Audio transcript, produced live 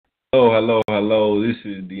Hello. This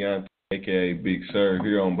is Deontay, aka Big Sir,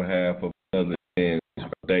 here on behalf of another Chance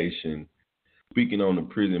Foundation, speaking on the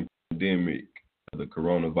prison pandemic, the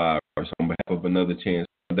coronavirus. On behalf of another Chance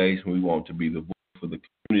Foundation, we want to be the voice for the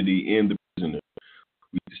community and the prisoners.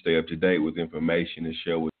 We need to stay up to date with information and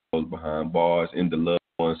share with those behind bars and the loved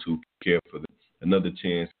ones who care for them. Another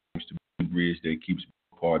chance seems to be the bridge that keeps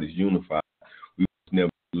both parties unified. We must never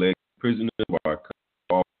let prisoners of our country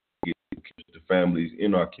get the families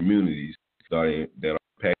in our communities that are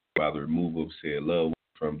impacted by the removal of said loved ones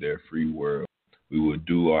from their free world. We will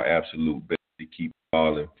do our absolute best to keep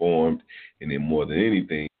all informed, and then more than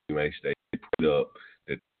anything, we may stay put up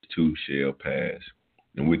that this too shall pass.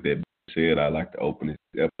 And with that being said, I'd like to open this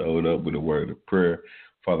episode up with a word of prayer.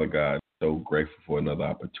 Father God, so grateful for another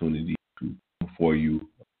opportunity to come before you.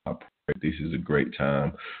 I pray this is a great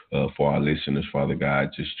time for our listeners, Father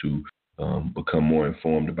God, just to become more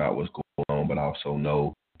informed about what's going on, but also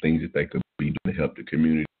know things that they could be doing to help the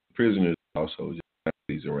community, prisoners, also just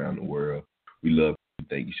families around the world. We love you.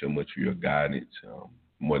 Thank you so much for your guidance.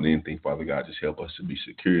 More than anything, Father God, just help us to be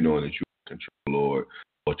secure, knowing that you are in control, Lord.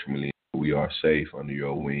 Ultimately, we are safe under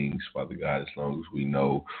your wings, Father God, as long as we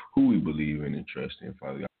know who we believe in and trust in,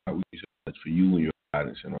 Father God. We so much for you and your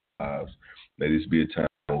guidance in our lives. Let this be a time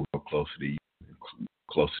when we go closer to you and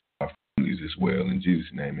closer to our families as well. In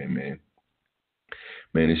Jesus' name, amen.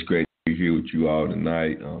 Man, it's great to be here with you all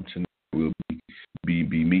tonight. Tonight we'll be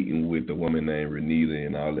meeting with a woman named Renita,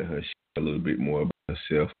 and I'll let her share a little bit more about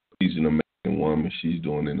herself. She's an amazing woman. She's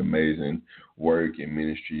doing an amazing work and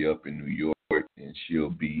ministry up in New York, and she'll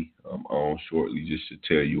be on shortly just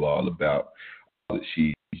to tell you all about all that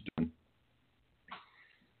she's doing.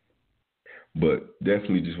 But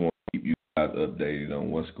definitely just want to keep you guys updated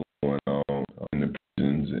on what's going on in the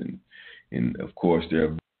prisons, and of course there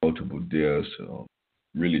are multiple deaths.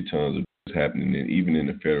 Really tons of things happening, even in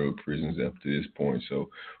the federal prisons up to this point. So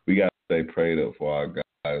we got to stay prayed up for our guys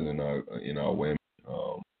and our women.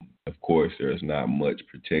 Of course, there's not much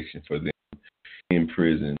protection for them in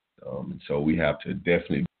prison, so we have to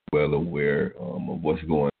definitely be well aware of what's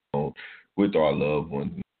going on with our loved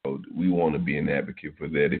ones. So we want to be an advocate for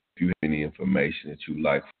that. If you have any information that you'd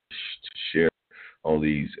like to share on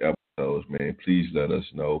these episodes, man, please let us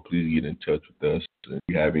know. Please get in touch with us. If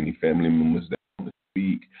you have any family members that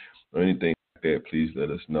speak or anything like that, please let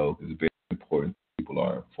us know, because it's very important that people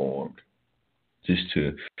are informed. Just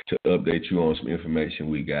to update you on some information,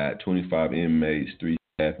 we got 25 inmates, 3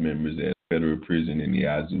 staff members at federal prison in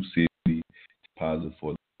Yazoo City positive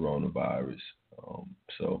for the coronavirus.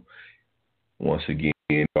 So once again,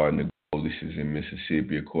 starting to go, this is in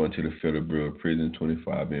Mississippi. According to the Federal Bureau of Prison,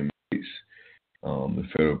 25 inmates. The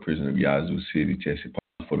federal prison of Yazoo City tested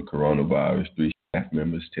positive for the coronavirus. 3 staff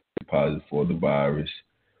members tested positive for the virus.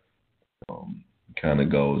 Kind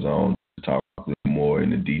of goes on to talk a little more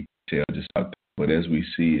in the detail, but as we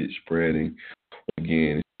see it spreading,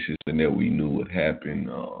 again, it's just something that we knew would happen.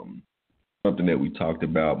 Something that we talked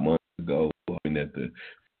about months ago, hoping that the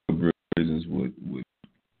prisons would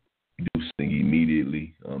do something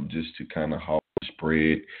immediately, just to kind of halt the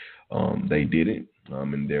spread. They didn't,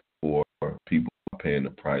 and therefore people are paying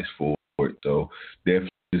the price for it. So definitely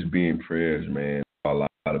just be in prayers, man. A lot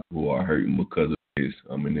of people are hurting because of this.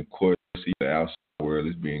 And of course, the outside world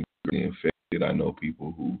is being infected. I know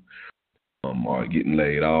people who are getting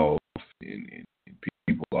laid off, and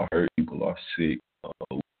people are hurt, people are sick.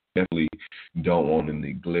 We definitely don't want to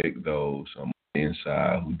neglect those on the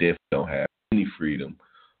inside who definitely don't have any freedom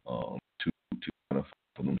to kind of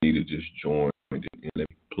for them. Need to just join and let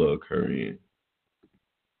me plug her in.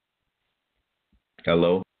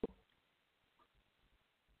 Hello?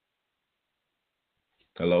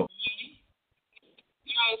 Hello?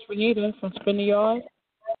 Hi, it's Renita from Spin the Yard.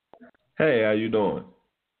 Hey, how you doing?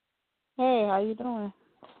 Hey, how you doing?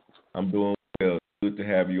 I'm doing well. Good to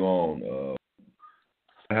have you on.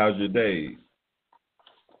 How's your day?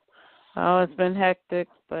 Oh, it's been hectic,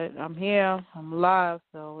 but I'm here. I'm alive,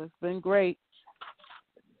 so it's been great.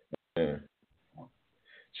 Yeah.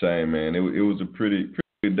 Same, man. It was a pretty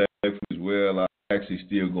good day as well. I'm actually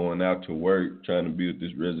still going out to work, trying to build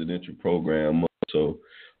this residential program up. So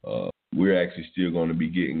we're actually still going to be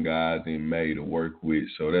getting guys in May to work with.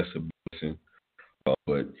 So that's a blessing.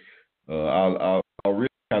 But I'll really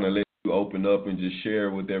kind of let you open up and just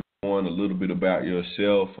share with everyone a little bit about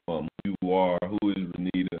yourself, who you are, who is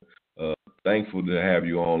Renita. Thankful to have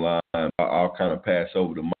you online. I'll kind of pass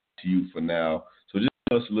over the mic to you for now. So just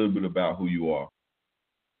tell us a little bit about who you are.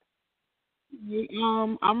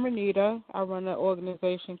 I'm Renita. I run an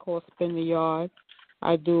organization called Spin the Yard.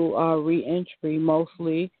 I do reentry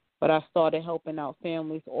mostly, but I started helping out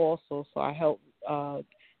families also. So I help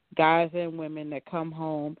guys and women that come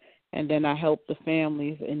home, and then I help the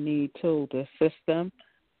families in need too, to assist them.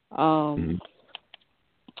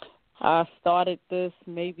 I started this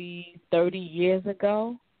maybe 30 years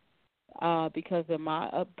ago because of my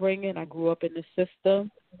upbringing. I grew up in the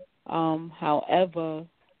system. However,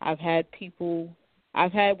 I've had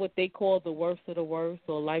what they call the worst of the worst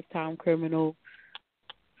or lifetime criminal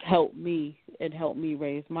help me and help me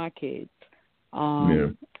raise my kids.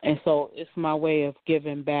 And so it's my way of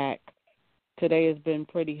giving back. Today has been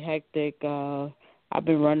pretty hectic. I've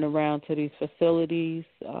been running around to these facilities.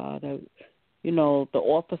 The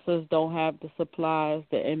officers don't have the supplies.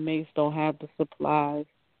 The inmates don't have the supplies.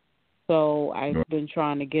 So I've been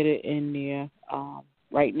trying to get it in there.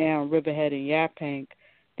 Right now in Riverhead and Yaphank,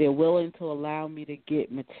 they're willing to allow me to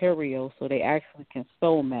get material so they actually can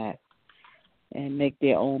sew masks and make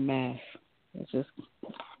their own masks. It's just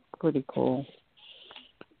pretty cool.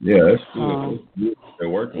 Yeah, that's good. They're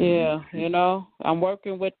working. Yeah, I'm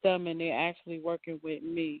working with them, and they're actually working with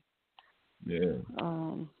me. Yeah.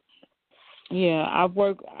 I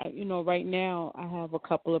work. Right now I have a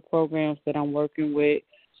couple of programs that I'm working with,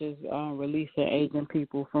 just releasing aging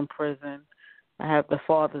people from prison. I have the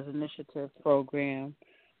Fathers Initiative program.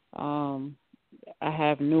 I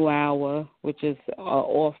have New Hour, which is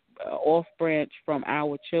off branch from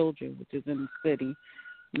Our Children, which is in the city,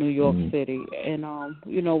 New York City. And,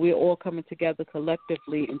 we're all coming together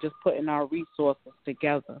collectively and just putting our resources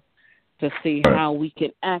together to see how we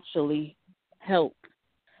can actually help.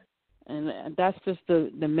 And that's just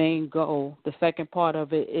the main goal. The second part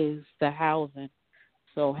of it is the housing.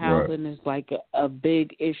 So housing is like a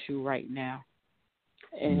big issue right now.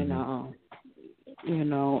 And,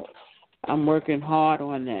 I'm working hard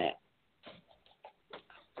on that.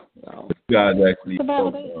 So, you guys actually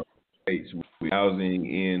help with housing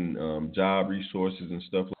and job resources and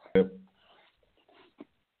stuff like that?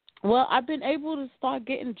 Well, I've been able to start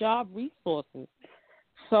getting job resources.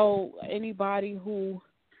 So anybody who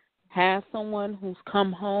has someone who's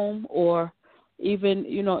come home, or even,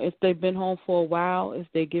 if they've been home for a while, if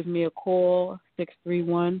they give me a call,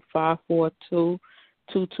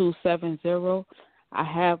 631-542-2270, I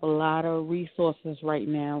have a lot of resources right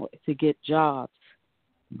now to get jobs.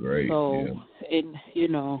 Great. So,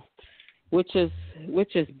 which is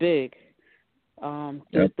big.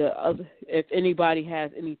 The other, if anybody has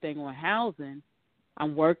anything on housing,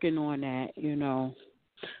 I'm working on that.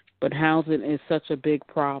 But housing is such a big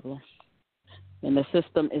problem, and the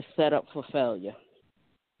system is set up for failure.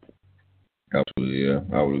 Absolutely, yeah,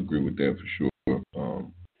 I would agree with that for sure.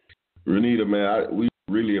 Renita, man, we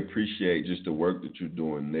really appreciate just the work that you're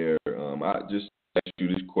doing there. I just asked you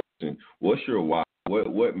this question: what's your why?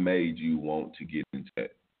 What made you want to get into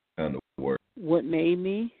that kind of work? What made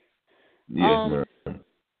me? Yes, ma'am.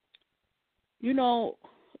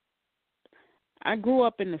 I grew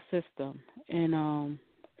up in the system, and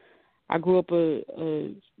I grew up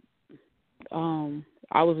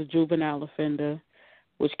I was a juvenile offender,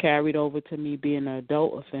 which carried over to me being an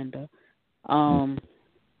adult offender.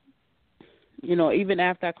 Even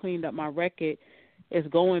after I cleaned up my record, it's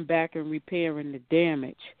going back and repairing the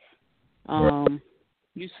damage.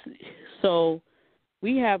 So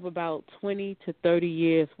we have about 20 to 30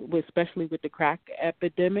 years, especially with the crack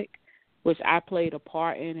epidemic, which I played a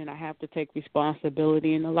part in, and I have to take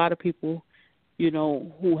responsibility. And a lot of people,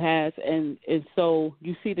 who has, and so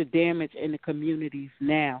you see the damage in the communities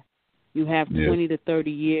now. You have 20 to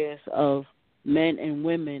 30 years of men and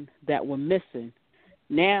women that were missing.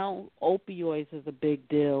 Now opioids is a big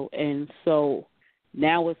deal, and so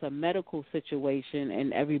now it's a medical situation,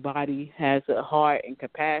 and everybody has a heart and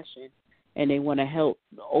compassion, and they want to help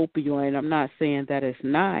the opioid. I'm not saying that it's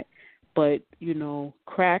not, but,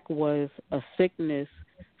 crack was a sickness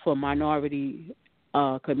for minority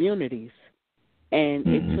communities, and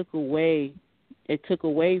it took away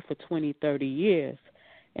for 20, 30 years.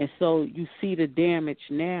 And so you see the damage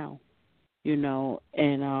now,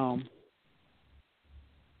 and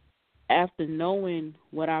after knowing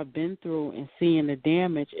what I've been through and seeing the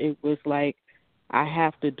damage, it was like I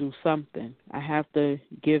have to do something. I have to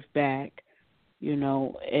give back,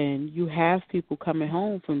 and you have people coming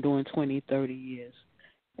home from doing 20, 30 years.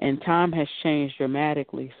 And time has changed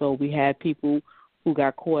dramatically. So we had people who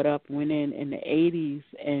got caught up, went in the 80s,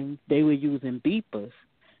 and they were using beepers.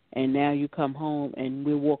 And now you come home, and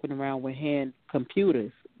we're walking around with hand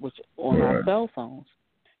computers, which on our cell phones.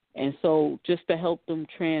 And so just to help them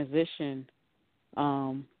transition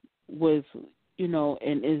was,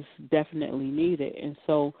 and is definitely needed. And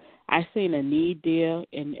so I seen a need there,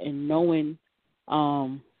 and knowing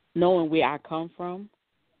where I come from.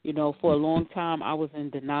 For a long time I was in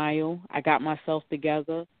denial. I got myself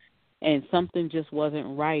together, and something just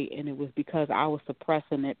wasn't right, and it was because I was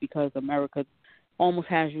suppressing it because America almost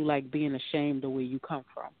has you like being ashamed of where you come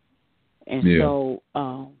from. And so,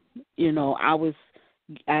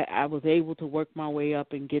 I was able to work my way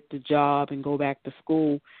up and get the job and go back to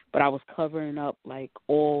school, but I was covering up like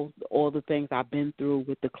all the things I've been through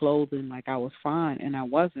with the clothing, like I was fine, and I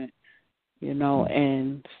wasn't,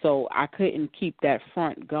 and so I couldn't keep that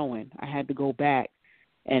front going. I had to go back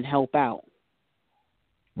and help out.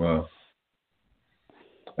 Wow.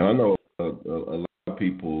 And I know a lot of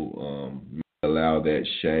people allow that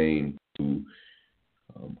shame to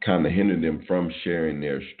kind of hinder them from sharing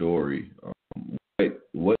their story.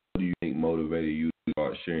 What do you think motivated you to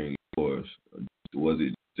start sharing yours? Was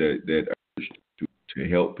it that urge to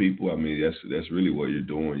help people? I mean, that's really what you're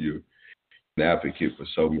doing. You're an advocate for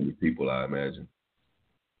so many people, I imagine.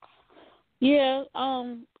 Yeah,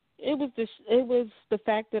 it was the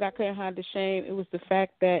fact that I couldn't hide the shame. It was the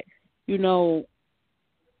fact that,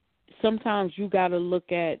 sometimes you got to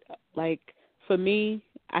look at, like, for me,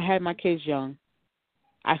 I had my kids young.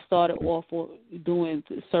 I started off doing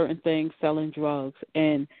certain things, selling drugs.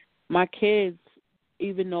 And my kids,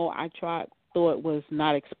 even though I thought was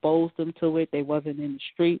not exposed them to it, they wasn't in the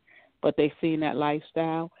street, but they seen that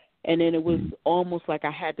lifestyle. And then it was almost like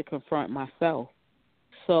I had to confront myself.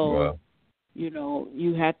 So, wow.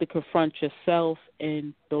 You had to confront yourself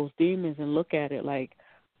and those demons and look at it like,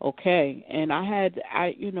 okay. And I had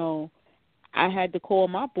to call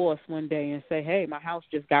my boss one day and say, hey, my house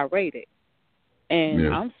just got raided.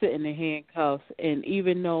 And I'm sitting in handcuffs, and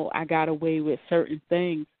even though I got away with certain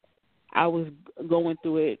things, I was going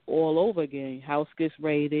through it all over again. House gets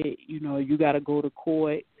raided, you got to go to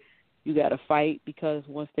court, you got to fight, because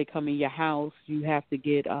once they come in your house, you have to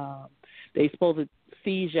get, they supposed to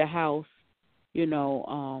seize your house.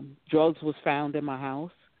 Drugs was found in my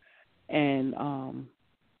house, and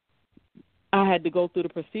I had to go through the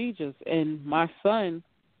procedures, and my son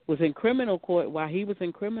was in criminal court. While he was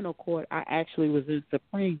in criminal court, I actually was in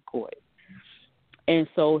Supreme Court. And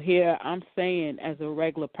so here I'm saying, as a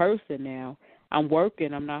regular person now, I'm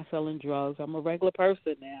working, I'm not selling drugs, I'm a regular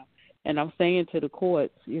person now, and I'm saying to the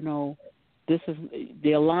courts,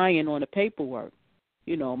 they're lying on the paperwork.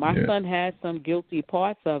 My son had some guilty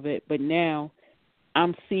parts of it, but now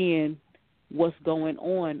I'm seeing what's going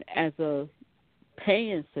on as a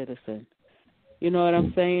paying citizen. You know what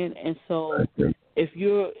I'm saying? And so if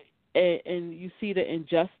you're and you see the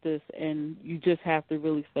injustice, and you just have to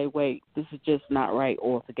really say, wait, this is just not right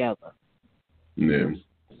altogether. Yeah.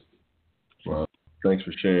 Well, thanks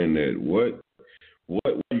for sharing that. What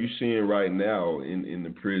are you seeing right now in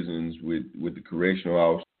the prisons with the correctional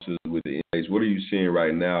officers, with the inmates? What are you seeing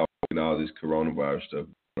right now with all this coronavirus stuff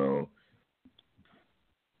going on?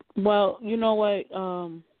 Well, you know what?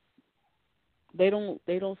 They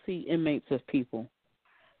don't see inmates as people.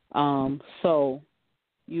 So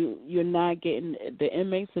you're not getting, the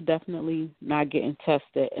inmates are definitely not getting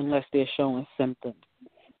tested unless they're showing symptoms.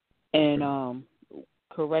 And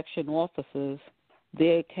correction officers,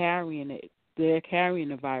 they're carrying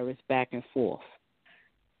the virus back and forth.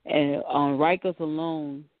 And on Rikers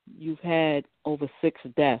alone, you've had over 6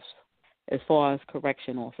 deaths as far as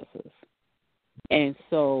correction officers. And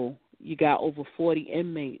so you got over 40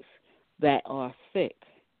 inmates that are sick.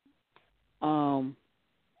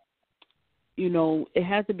 It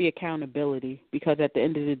has to be accountability, because at the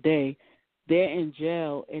end of the day, they're in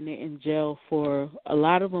jail, and they're in jail for, a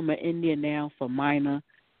lot of them are in there now for minor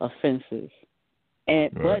offenses.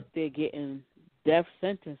 But they're getting death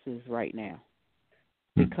sentences right now,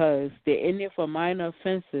 because they're in there for minor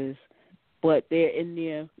offenses, but they're in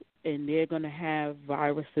there and they're going to have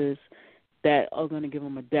viruses that are going to give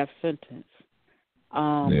them a death sentence.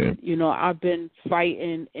 I've been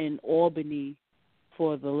fighting in Albany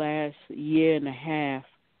for the last year and a half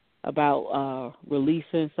about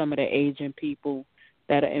releasing some of the aging people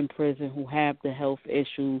that are in prison who have the health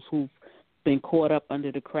issues, who've been caught up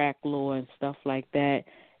under the crack law and stuff like that,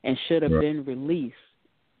 and should have been released.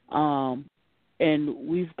 And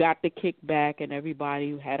we've got the kickback, and everybody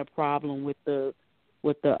who had a problem with the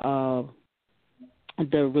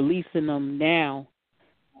releasing them now.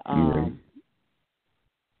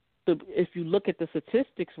 If you look at the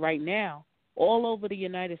statistics right now, all over the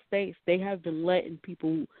United States, they have been letting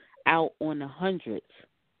people out on the hundreds,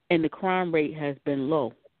 and the crime rate has been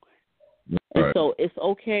low. And so it's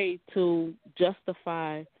okay to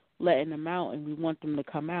justify letting them out, and we want them to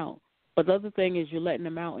come out. But the other thing is, you're letting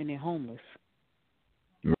them out and they're homeless.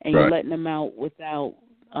 And you're letting them out without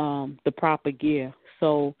the proper gear.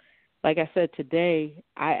 So, like I said, today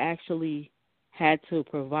I actually had to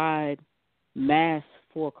provide masks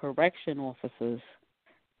for correction officers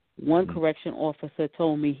One correction officer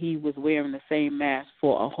told me he was wearing the same mask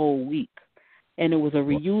for a whole week, and it was a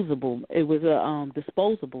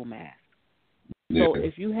disposable mask. Yeah. So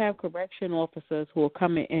if you have correction officers who are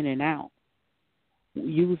coming in and out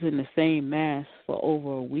using the same mask for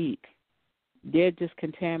over a week, they're just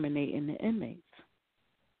contaminating the inmates.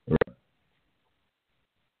 Right.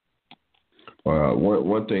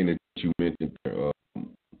 One thing that you mentioned,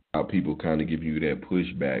 how people kind of give you that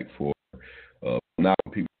pushback for not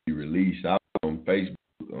people be released. I was on Facebook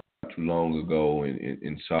not too long ago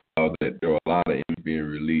and saw that there were a lot of inmates being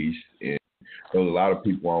released, and there was a lot of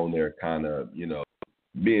people on there kind of,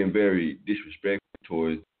 being very disrespectful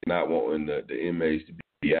towards not wanting the inmates to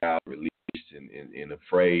be out, released, and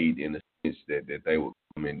afraid in the sense that they would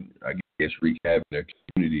come and, I guess, wreak havoc in their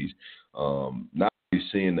communities. Not really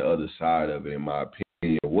seeing the other side of it, in my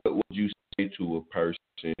opinion. What would you say to a person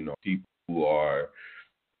or people who are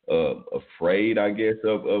afraid, I guess,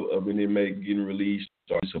 of an inmate getting released,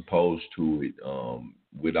 or opposed to it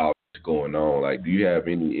with all this going on? Like, do you have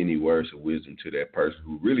any words of wisdom to that person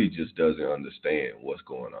who really just doesn't understand what's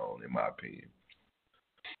going on, in my opinion?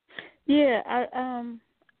 Yeah,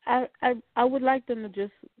 I would like them to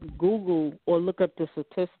just Google or look up the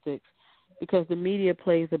statistics, because the media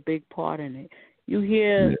plays a big part in it. You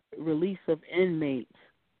hear release of inmates,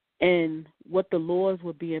 and what the laws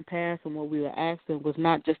were being passed and what we were asking was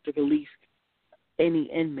not just to release any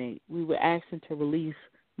inmate. We were asking to release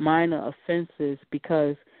minor offenses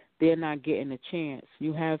because they're not getting a chance.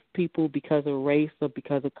 You have people because of race or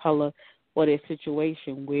because of color or their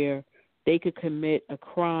situation where they could commit a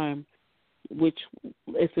crime, which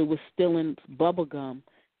if it was stealing bubble gum,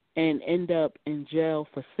 and end up in jail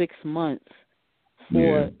for 6 months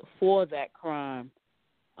for that crime.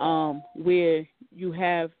 Where you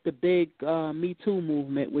have the big Me Too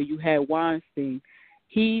movement, where you had Weinstein.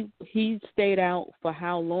 He stayed out for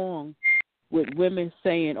how long, with women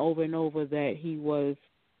saying over and over that he was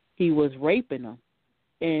raping them,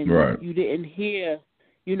 and you didn't hear.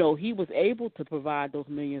 He was able to provide those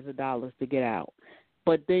millions of dollars to get out,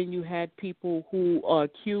 but then you had people who are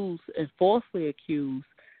accused and falsely accused,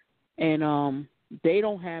 and they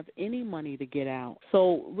don't have any money to get out.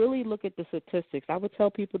 So really look at the statistics. I would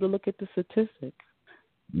tell people to look at the statistics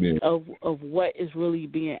of what is really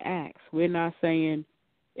being asked. We're not saying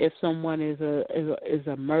if someone is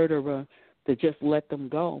a murderer to just let them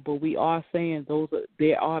go, but we are saying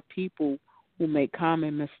there are people who make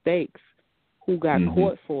common mistakes who got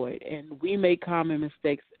caught for it, and we make common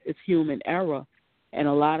mistakes. It's human error. And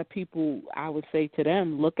a lot of people, I would say to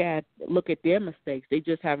them, look at their mistakes. They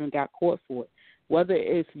just haven't got caught for it. Whether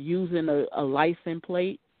it's using a license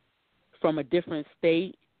plate from a different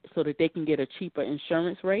state so that they can get a cheaper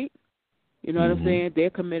insurance rate, you know what I'm saying? They're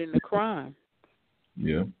committing a crime.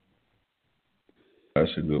 Yeah.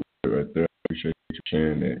 That's a good word right there. I appreciate you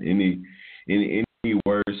sharing that. Any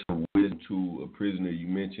words of wisdom to a prisoner? You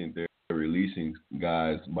mentioned they're releasing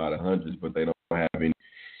guys by the hundreds, but they don't have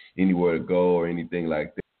anywhere to go or anything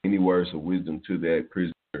like that. Any words of wisdom to that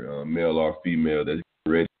prisoner, male or female, that's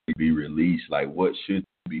ready to be released? Like, what should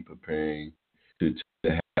they be preparing to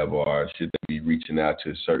have, or should they be reaching out to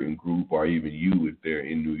a certain group, or even you if they're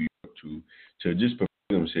in New York to just prepare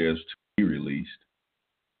themselves to be released?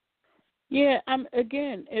 Yeah,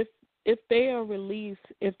 again, if they are released,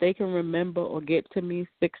 if they can remember or get to me,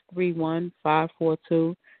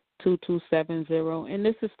 631-542-2270, and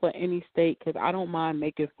this is for any state because I don't mind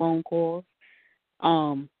making phone calls.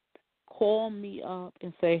 Call me up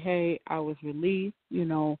and say, hey, I was released,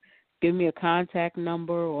 give me a contact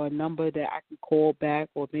number or a number that I can call back,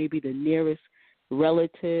 or maybe the nearest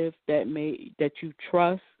relative that you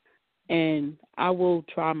trust, and I will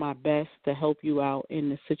try my best to help you out in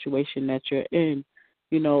the situation that you're in.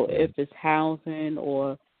 If it's housing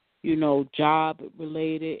or, job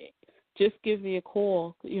related, just give me a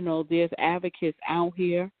call. There's advocates out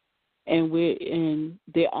here, and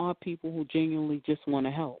there are people who genuinely just want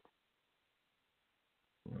to help.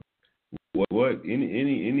 What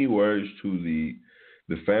any words to the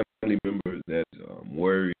family members that's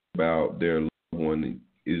worried about their loved one?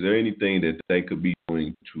 Is there anything that they could be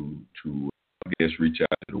doing to I guess reach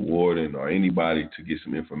out to the warden or anybody to get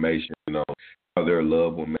some information on how their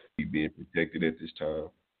loved one may be being protected at this time?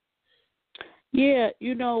 Yeah,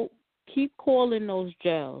 keep calling those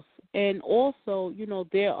jails. And also,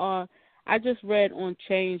 I just read on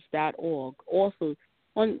change.org. Also,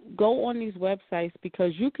 go on these websites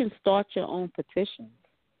because you can start your own petitions.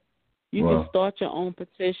 You can start your own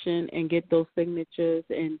petition and get those signatures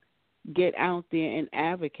and get out there and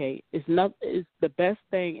advocate. It's the best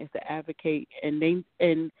thing is to advocate, and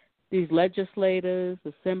these legislators,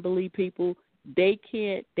 assembly people, they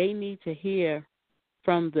need to hear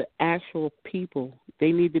from the actual people.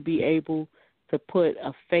 They need to be able to put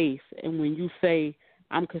a face. And when you say,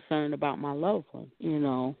 I'm concerned about my loved one,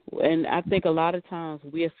 and I think a lot of times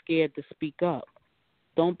we're scared to speak up.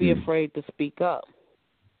 Don't be afraid to speak up.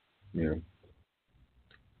 Yeah.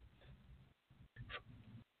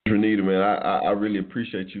 Renita, man, I really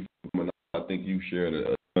appreciate you coming on. I think you shared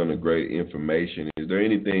a ton of great information. Is there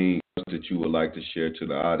anything else that you would like to share to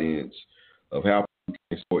the audience of how people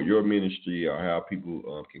can support your ministry or how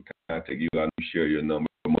people can contact you? I know you share your number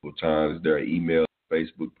multiple times. Is there an email,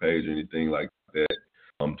 Facebook page, or anything like that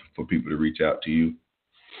for people to reach out to you?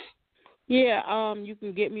 Yeah, you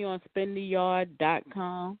can get me on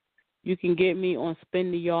spintheyard.com. You can get me on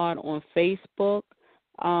Spin the Yard on Facebook.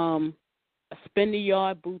 Spin the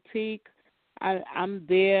Yard Boutique. I'm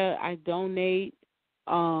there. I donate.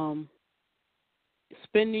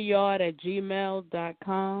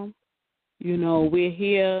 spintheyard@gmail.com. We're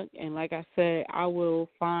here, and like I said, I will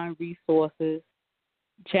find resources.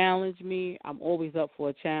 Challenge me. I'm always up for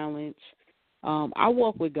a challenge. I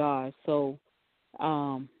walk with God, so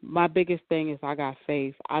my biggest thing is I got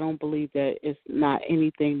faith. I don't believe that it's not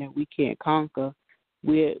anything that we can't conquer.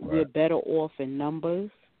 We're better off in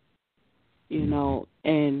numbers, and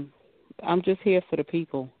I'm just here for the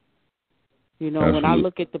people. Absolutely. When I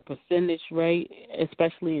look at the percentage rate,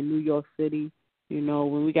 especially in New York City,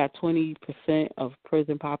 when we got 20% of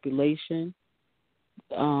prison population,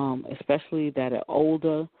 especially that are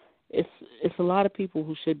older, it's a lot of people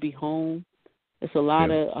who should be home. It's a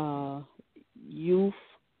lot of youth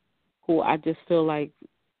who I just feel like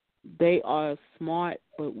they are smart,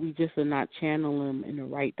 but we just are not channeling them in the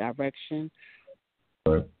right direction.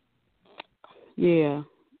 Right. Yeah,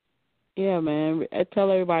 man. I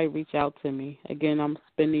tell everybody reach out to me. Again, I'm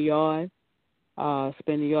Spin the Yard.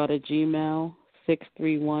 Spin the Yard at Gmail,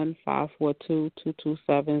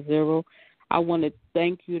 631-542-2270. I want to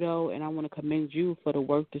thank you, though, and I want to commend you for the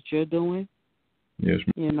work that you're doing. Yes,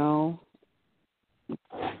 ma'am.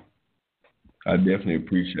 I definitely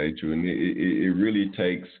appreciate you, and it really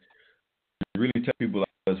takes people like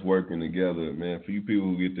us working together, man. For you people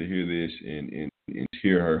who get to hear this and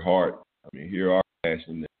hear her heart, hear our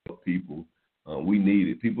passion to help people. We need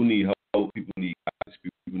it. People need hope. People need guidance.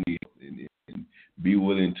 People need help, and be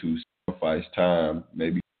willing to sacrifice time,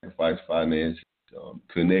 maybe sacrifice finances,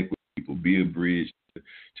 connect with people, be a bridge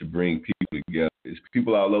to bring people together. It's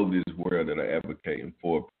people all over this world that are advocating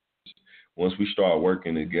for. Once we start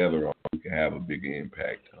working together, we can have a bigger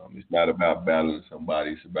impact. It's not about battling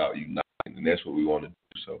somebody. It's about uniting, and that's what we want to do.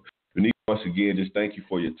 So, Renita, once again, just thank you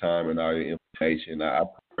for your time and all your information. I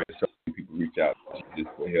pray so many people reach out to you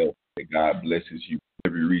just for help, that God blesses you with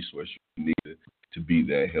every resource you need to be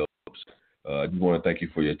that helps. I just want to thank you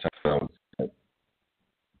for your time.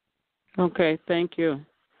 Okay, thank you.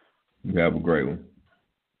 You have a great one.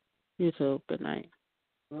 You too. Good night.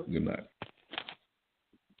 Good night.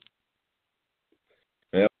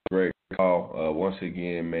 That was a great call. Once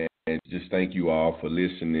again, man, just thank you all for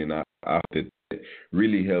listening. I hope that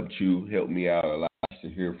really helped me out a lot to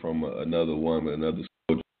hear from another woman, another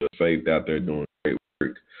soldier of faith out there doing great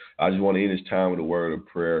work. I just want to end this time with a word of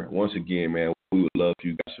prayer. Once again, man, we would love for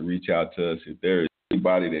you guys to reach out to us. If there is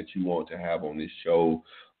anybody that you want to have on this show,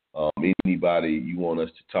 anybody you want us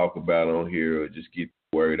to talk about on here, or just get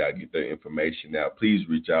the word out, get their information out, please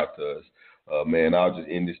reach out to us. Man, I'll just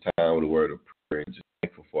end this time with a word of prayer and just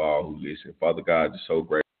thankful for all who listen. Father God, just so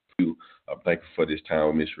grateful for you. I'm thankful for this time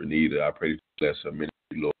with Miss Renita. I pray that you bless her ministry,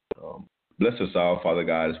 Lord. Bless us all, Father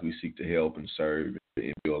God, as we seek to help and serve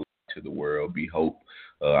and build light to the world, be hope.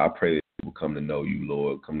 I pray that people come to know you,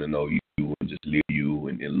 Lord, come to know you and just live you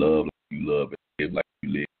and love like you love and live like you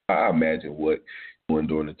live. I imagine what you're doing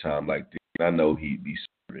during a time like this. I know he'd be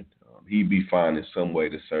serving. He'd be finding some way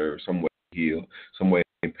to serve, some way to heal, some way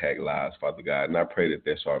to impact lives, Father God. And I pray that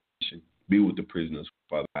that's our mission. Be with the prisoners,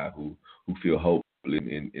 Father God, who feel hopeful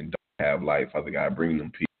and don't have life, Father God. Bring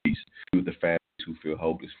them peace. Be with the families who feel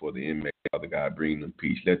hopeless for the inmates, Father God. Bring them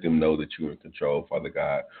peace. Let them know that you're in control, Father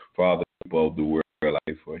God. For all the people of the world,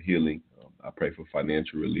 life for healing, I pray for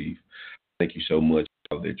financial relief. Thank you so much,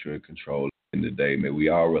 Father, that you're in control in the day. May we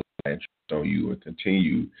all rely and trust on you and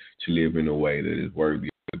continue to live in a way that is worthy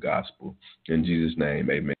of the gospel. In Jesus' name,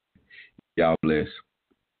 amen. Y'all bless.